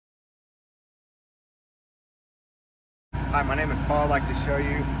Hi, my name is Paul. I'd like to show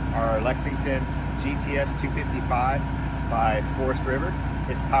you our Lexington GTS 255 by Forest River.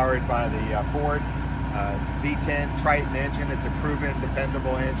 It's powered by the Ford V10 Triton engine. It's a proven,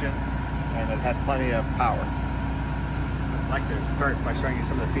 dependable engine, and it has plenty of power. I'd like to start by showing you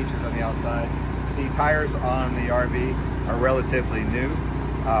some of the features on the outside. The tires on the RV are relatively new.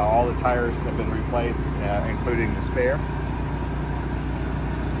 All the tires have been replaced, including the spare.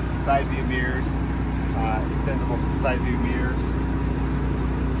 Side view mirrors, extendable side view mirrors.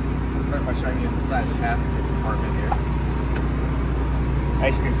 I'll start by showing you inside the passenger compartment here.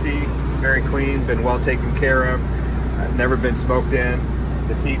 As you can see, it's very clean, been well taken care of, never been smoked in.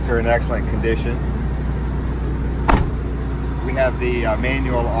 The seats are in excellent condition. We have the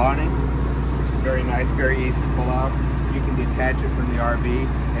manual awning, which is very nice, very easy to pull out. You can detach it from the RV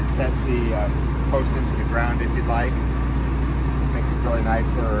and set the post into the ground if you'd like. Makes it really nice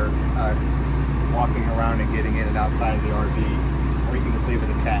for walking around and getting in and outside of the RV, or you can just leave it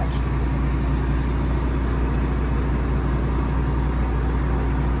attached.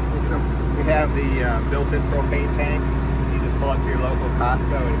 So we have the built-in propane tank. You just pull up to your local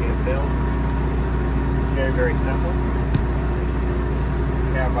Costco and get it filled. Very, very simple.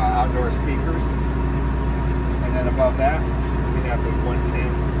 We have outdoor speakers, and then above that we have the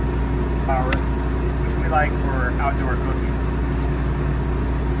 110 power, which we like for outdoor cooking.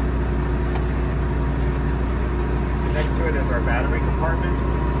 Next to it is our battery compartment.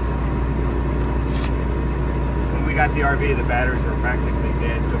 When we got the RV, the batteries were practically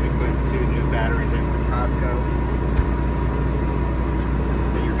dead, so we put 2 new batteries in from Costco.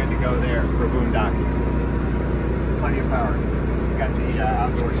 So you're good to go there for boondocking. Plenty of power. We got the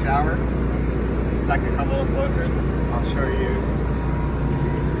outdoor shower. If you'd like to come a little closer, I'll show you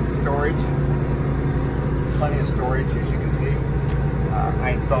storage. Plenty of storage, as you can see. I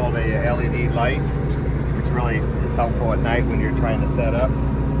installed a LED light, which really is helpful at night when you're trying to set up.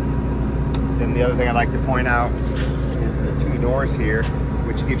 Then the other thing I'd like to point out is the 2 doors here,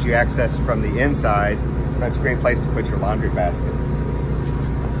 which gives you access from the inside. That's a great place to put your laundry basket.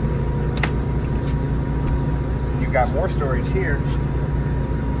 You've got more storage here.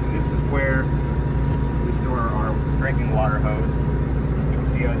 And this is where we store our drinking water hose. You can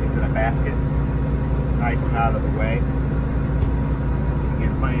see it's in a basket, nice and out of the way. You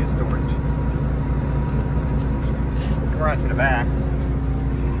get plenty of storage. We're on to the back.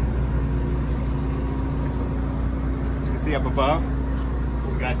 As you can see up above,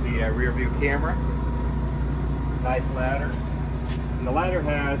 we've got the rear view camera. Nice ladder. And the ladder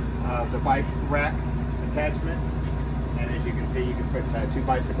has the bike rack attachment. And as you can see, you can put 2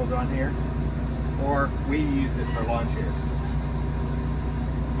 bicycles on here. Or we use it for lawn chairs.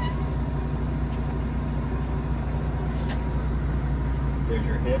 There's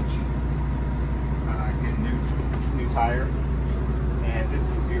your hitch. New tire, and this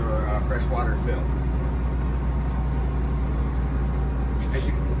is your freshwater fill.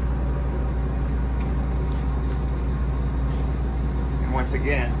 And once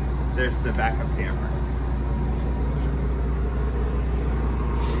again, there's the backup camera.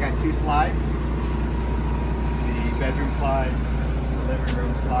 We got 2 slides: the bedroom slide, the living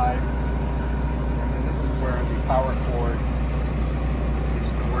room slide, and this is where the power cord is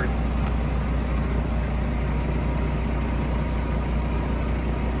stored.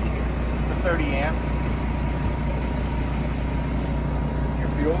 It's a 30 amp. Your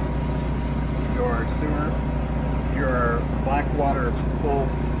fuel, your sewer, your black water pull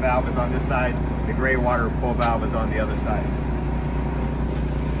valve is on this side, the gray water pull valve is on the other side.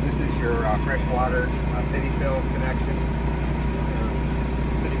 This is your fresh water city fill connection,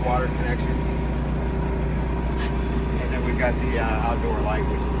 city water connection, and then we've got the outdoor light,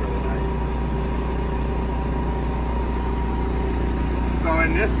 which is really nice. So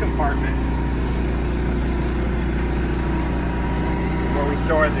in this compartment, where we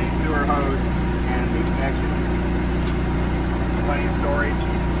store the sewer hose and the connections, plenty of storage,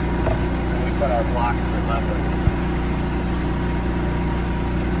 and we put our blocks for leather.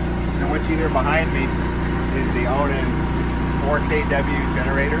 And what you hear behind me is the Onan 4 kW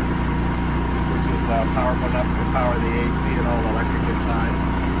generator, which is powerful enough to power the AC and all the electric inside.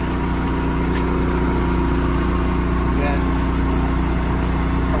 Then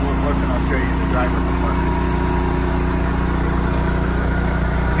come a little closer and I'll show you the driver compartment.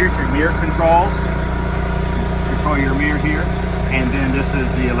 Here's your mirror controls. Control your mirror here, and then this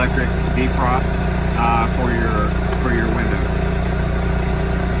is the electric defrost for your windows.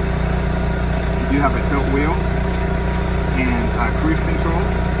 You have a tilt wheel and cruise control.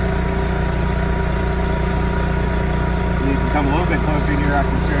 And you can come a little bit closer here. I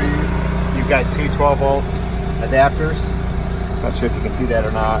can show you. You've got 2 12-volt adapters. Not sure if you can see that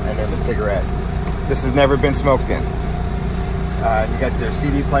or not. And then the cigarette. This has never been smoked in. You got their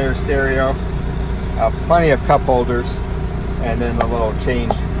CD player, stereo, plenty of cup holders, and then the little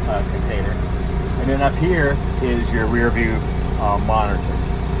change container. And then up here is your rear view monitor.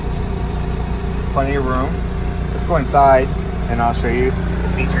 Plenty of room. Let's go inside and I'll show you the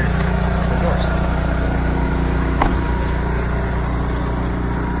features of the doors.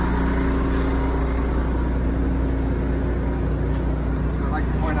 I'd like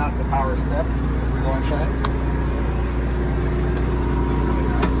to point out the power step as we go inside.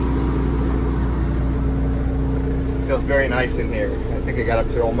 Feels very nice in here. I think it got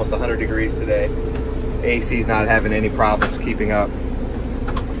up to almost 100 degrees today. AC's not having any problems keeping up.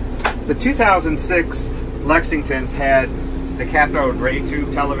 The 2006 Lexingtons had the cathode ray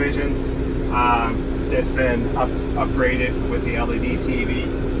tube televisions that's been upgraded with the LED TV.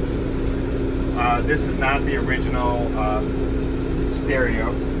 This is not the original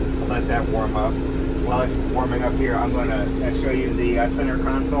stereo. I'll let that warm up. While it's warming up here, I'm going to show you the center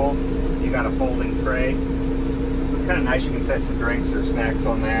console. You got a folding tray. It's kind of nice. You can set some drinks or snacks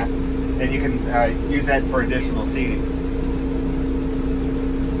on that, and you can use that for additional seating.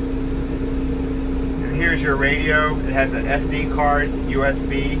 And here's your radio. It has an SD card,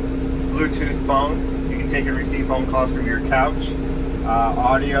 USB, Bluetooth phone. You can take and receive phone calls from your couch.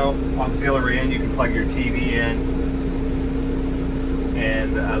 Audio auxiliary in. You can plug your TV in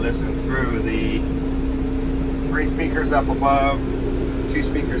and listen through the 3 speakers up above, 2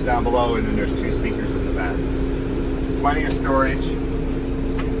 speakers down below, and then there's 2 speakers in the back. Plenty of storage.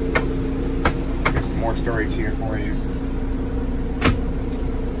 There's some more storage here for you.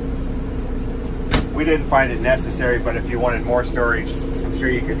 We didn't find it necessary, but if you wanted more storage, I'm sure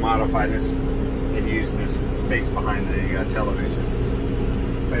you could modify this and use this space behind the television.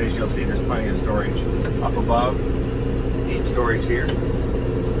 But as you'll see, there's plenty of storage up above. Deep storage here.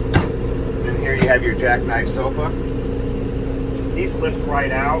 Then here you have your jackknife sofa. These lift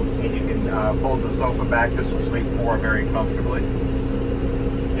right out, and you can fold the sofa back. This will sleep 4 very comfortably.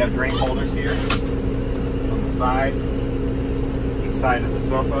 You have drink holders here on the side, each side of the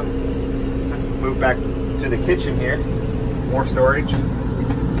sofa. Let's move back to the kitchen here. More storage,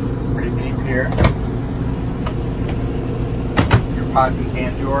 pretty deep here. Your pots and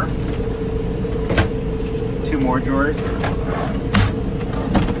can drawer. 2 more drawers.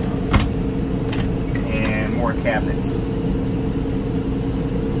 And more cabinets.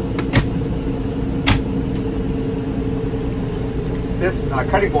 This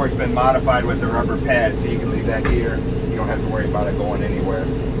cutting board's been modified with the rubber pad, so you can leave that here. You don't have to worry about it going anywhere.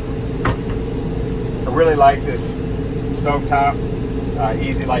 I really like this stovetop,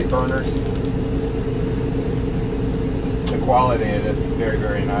 easy light burners. The quality of this is very,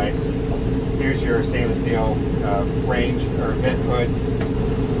 very nice. Here's your stainless steel range or vent hood,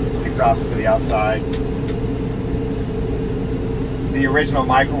 exhaust to the outside. The original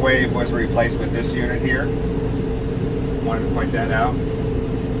microwave was replaced with this unit here. Wanted to point that out.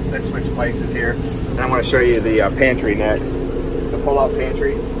 Let's switch places here. And I want to show you the pantry next. The pull-out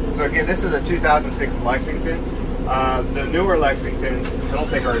pantry. So again, this is a 2006 Lexington. The newer Lexingtons, I don't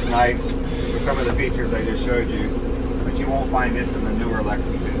think are as nice with some of the features I just showed you, but you won't find this in the newer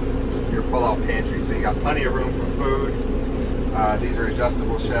Lexingtons. Your pull-out pantry. So you got plenty of room for food. These are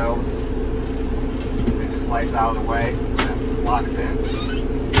adjustable shelves. It just slides out of the way. That locks in.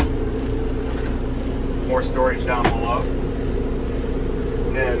 More storage down below.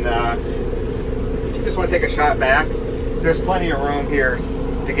 And if you just want to take a shot back, there's plenty of room here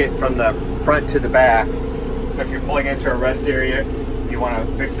to get from the front to the back. So if you're pulling into a rest area, you want to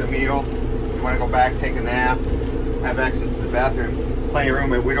fix a meal, you want to go back, take a nap, have access to the bathroom, plenty of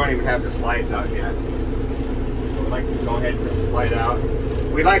room, and we don't even have the slides out yet. So we'd like to go ahead and put the slide out.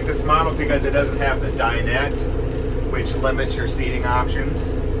 We like this model because it doesn't have the dinette, which limits your seating options.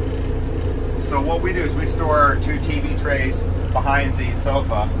 So what we do is we store our 2 TV trays behind the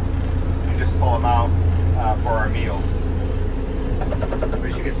sofa and just pull them out for our meals.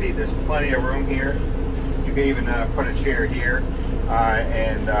 As you can see, there's plenty of room here. You can even put a chair here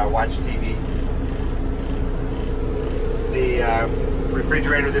and watch TV. The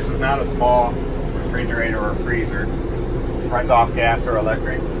refrigerator, this is not a small refrigerator or freezer. It runs off gas or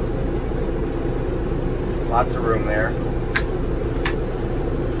electric. Lots of room there.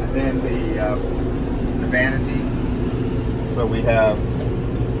 And then the vanity. So we have,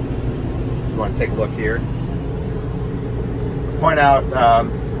 if you want to take a look here. Point out,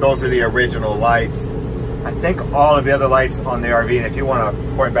 those are the original lights. I think all of the other lights on the RV, and if you want to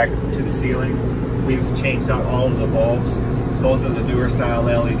point back to the ceiling, we've changed out all of the bulbs. Those are the newer style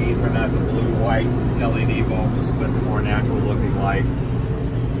LEDs. They're not the blue-white LED bulbs, but the more natural looking light.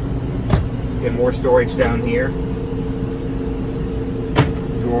 Get more storage down here.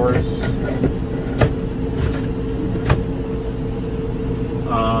 Drawers.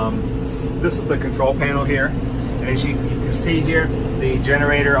 This is the control panel here. And as you can see here, the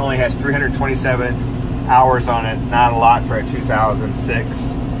generator only has 327 hours on it. Not a lot for a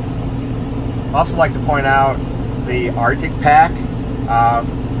 2006. Also like to point out the Arctic pack.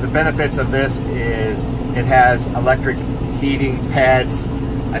 The benefits of this is it has electric heating pads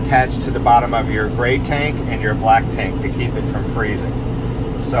attached to the bottom of your gray tank and your black tank to keep it from freezing.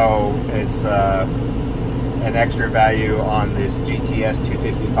 So it's an extra value on this GTS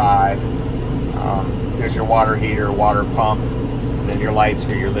 255. There's your water heater, water pump, and then your lights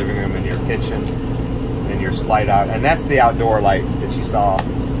for your living room and your kitchen, and your slide out. And that's the outdoor light that you saw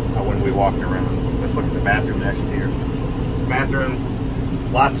when we walked around. Let's look at the bathroom next here.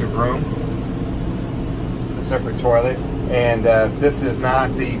 Bathroom, lots of room, a separate toilet, and this is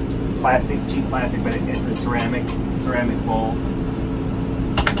not the plastic, cheap plastic, but it's a ceramic bowl.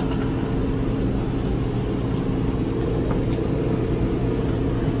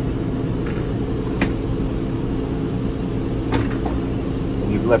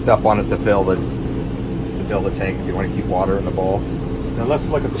 And you lift up on it to fill the tank if you want to keep water in the bowl. Now let's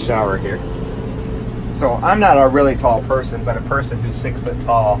look at the shower here. So I'm not a really tall person, but a person who's 6 foot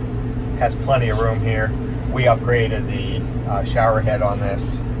tall has plenty of room here. We upgraded the shower head on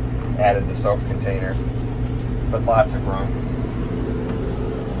this, added the soap container, but lots of room.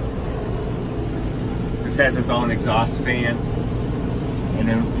 This has its own exhaust fan, and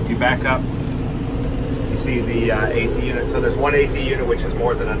then if you back up, you see the AC unit. So there's one AC unit, which is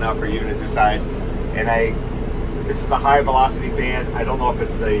more than enough for unit this size, and this is a high velocity fan. I don't know if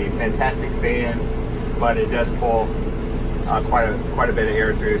it's a fantastic fan, but it does pull quite a bit of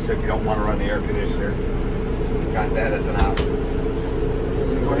air through, so if you don't want to run the air conditioner, you've got that as an option.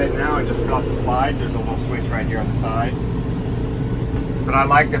 Go ahead now and just put out the slide. There's a little switch right here on the side. But I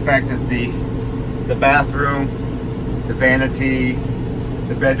like the fact that the bathroom, the vanity,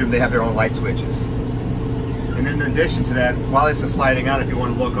 the bedroom, they have their own light switches. And in addition to that, while this is sliding out, if you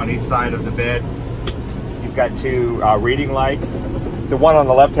want to look on each side of the bed, you've got two reading lights. The one on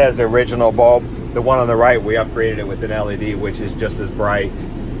the left has the original bulb. The one on the right, we upgraded it with an LED, which is just as bright,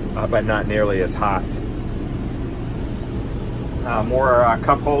 but not nearly as hot. More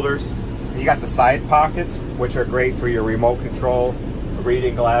cup holders. You got the side pockets, which are great for your remote control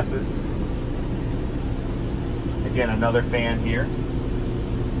reading glasses. Again, another fan here.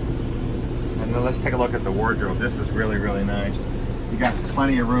 And then let's take a look at the wardrobe. This is really, really nice. You got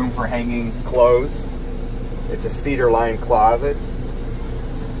plenty of room for hanging clothes. It's a cedar-lined closet.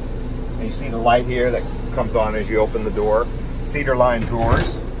 And you see the light here that comes on as you open the door. Cedar-lined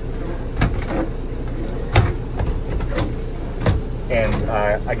drawers. And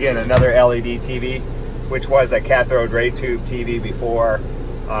again, another LED TV, which was a cathode ray tube TV before.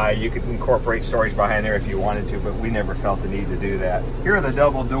 You could incorporate storage behind there if you wanted to, but we never felt the need to do that. Here are the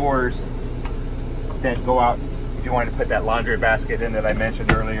double doors that go out if you wanted to put that laundry basket in that I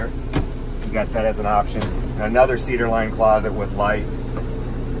mentioned earlier. You got that as an option. And another cedar-lined closet with light.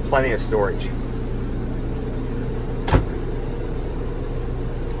 Plenty of storage.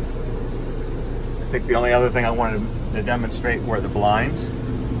 I think the only other thing I wanted to demonstrate were the blinds.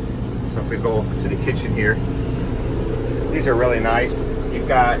 So if we go to the kitchen here, these are really nice. You've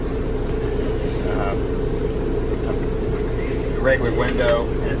got a regular window.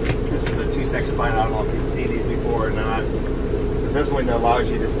 This is a 2-section blind. I don't know if you've seen these before or not. But this window allows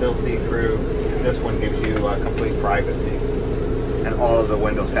you to still see through, and this one gives you complete privacy. And all of the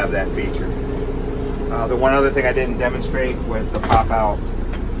windows have that feature. The one other thing I didn't demonstrate was the pop-out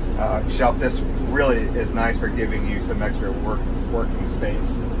shelf. This really is nice for giving you some extra working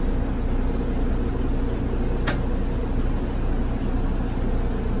space.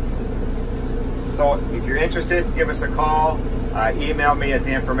 So if you're interested, give us a call, email me at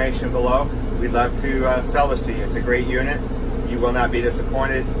the information below. We'd love to sell this to you. It's a great unit. You will not be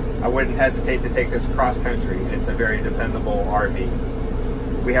disappointed. I wouldn't hesitate to take this cross country. It's a very dependable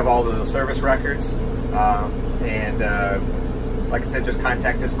RV. We have all of the service records, and like I said, just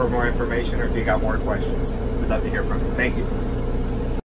contact us for more information or if you got more questions. We'd love to hear from you. Thank you.